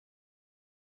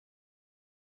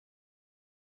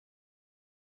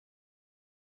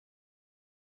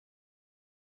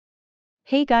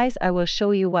Hey guys, I will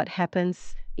show you what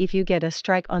happens if you get a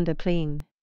strike on the plane.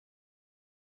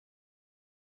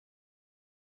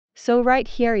 So right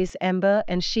here is Amber,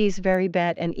 and she is very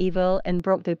bad and evil and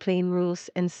broke the plane rules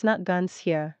and snuck guns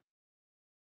here.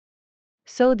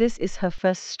 So this is her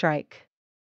first strike.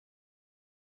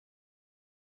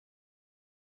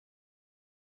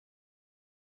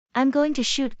 I'm going to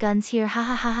shoot guns here, ha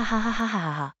ha ha ha ha ha ha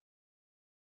ha ha.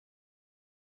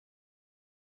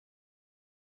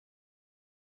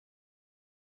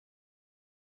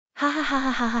 Ha ha ha ha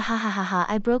ha ha ha ha ha ha,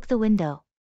 I broke the window.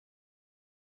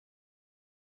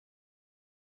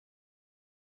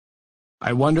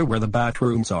 I wonder where the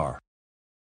bathrooms are.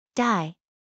 Die.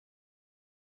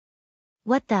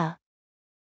 What the?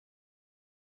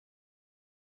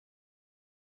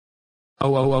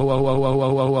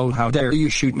 Oh, how dare you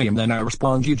shoot me? And then I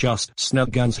respond, you just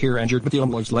snuck guns here and you're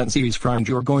with lenses friend,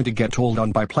 you're going to get told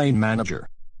on by plane manager.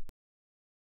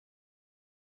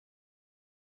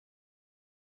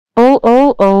 Oh,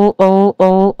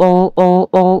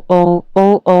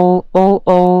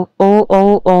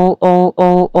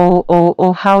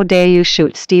 how dare you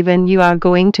shoot Steven? You are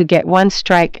going to get one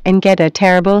strike and get a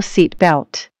terrible seat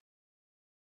belt.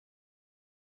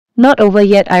 Not over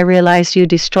yet, I realize you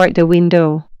destroyed the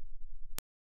window.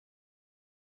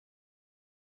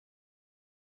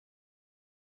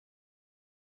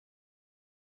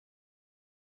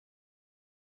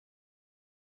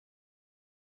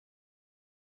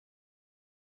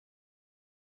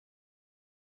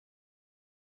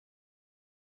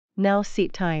 Now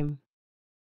seat time.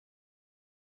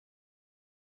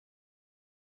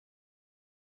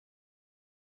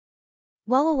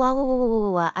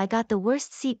 Wow, I got the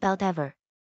worst seatbelt ever.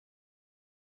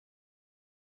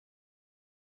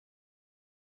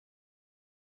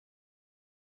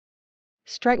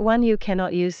 Strike 1, you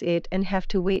cannot use it and have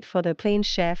to wait for the plane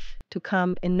chef to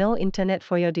come, and no internet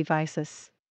for your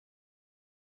devices.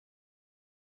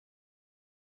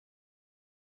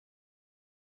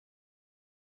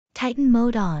 Titan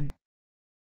mode on.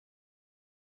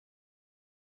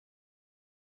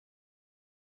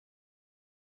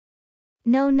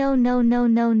 No,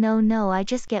 I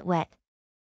just get wet.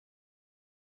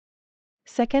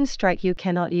 Second strike, you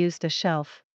cannot use the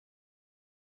shelf.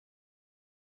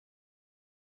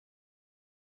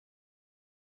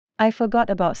 I forgot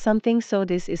about something, so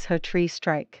this is her 3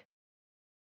 strike.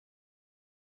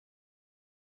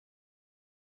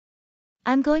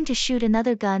 I'm going to shoot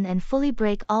another gun and fully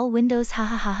break all windows, ha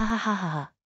ha ha ha ha ha ha.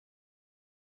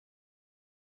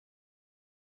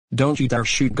 Don't you dare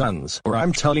shoot guns or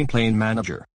I'm telling plane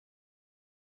manager.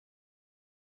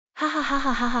 Ha ha ha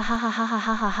ha ha ha ha ha ha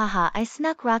ha ha ha ha, I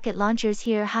snuck rocket launchers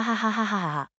here, ha ha ha ha ha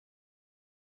ha.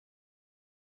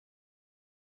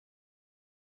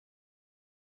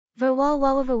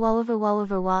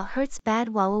 Verwah hurts bad,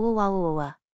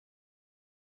 wah.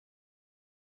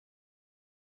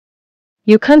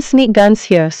 You can't sneak guns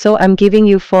here, so I'm giving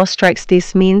you 4 strikes.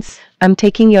 This means I'm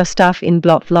taking your stuff in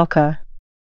blocked locker.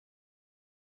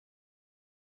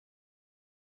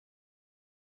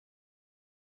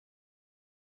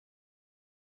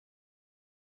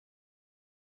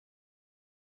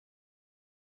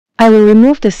 I will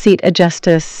remove the seat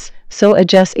adjusters, so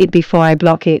adjust it before I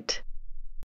block it.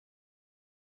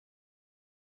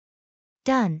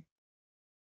 Done.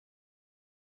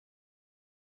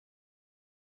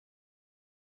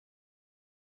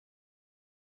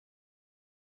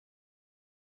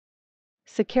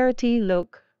 Security,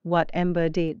 look what Amber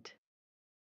did.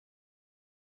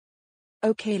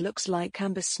 Okay, looks like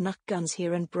Amber snuck guns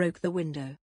here and broke the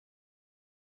window.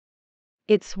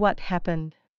 It's what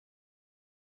happened.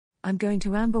 I'm going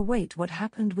to Amber. Wait, what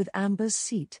happened with Amber's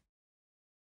seat?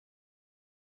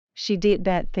 She did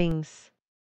bad things.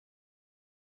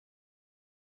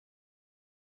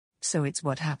 So it's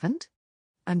what happened?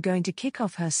 I'm going to kick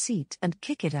off her seat and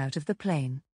kick it out of the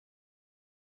plane.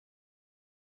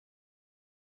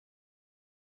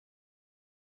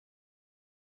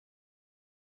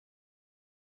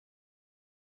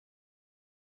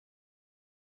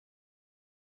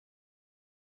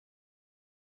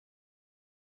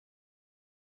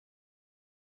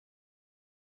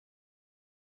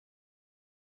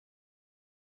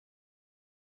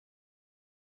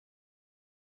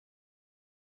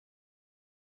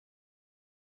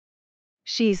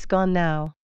 She's gone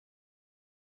now.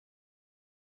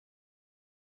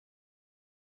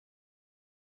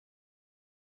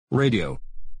 Radio.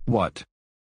 What?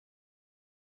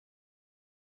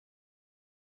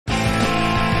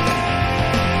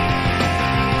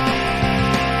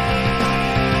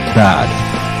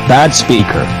 Bad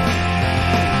speaker.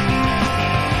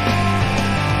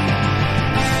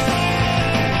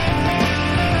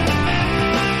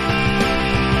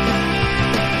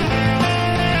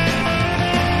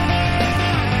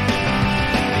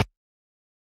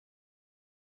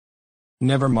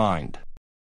 Never mind.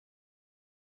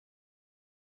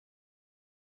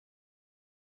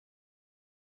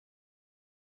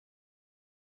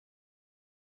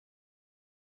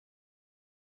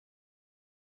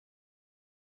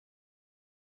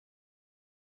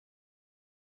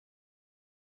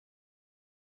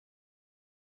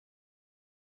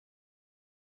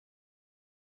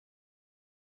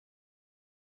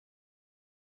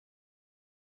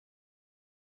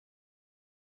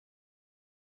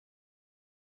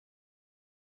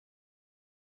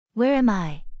 Where am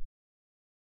I?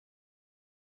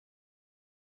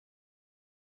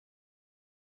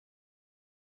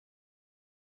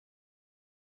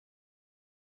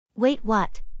 Wait,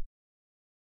 what?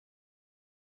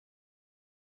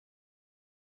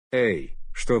 Эй,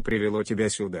 что привело тебя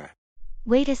сюда?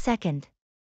 Wait a second.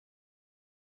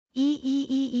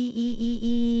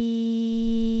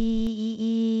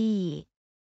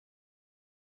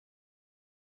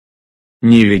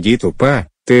 Не веди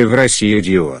тупа, ты в России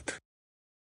идиот.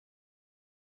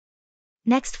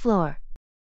 Next floor.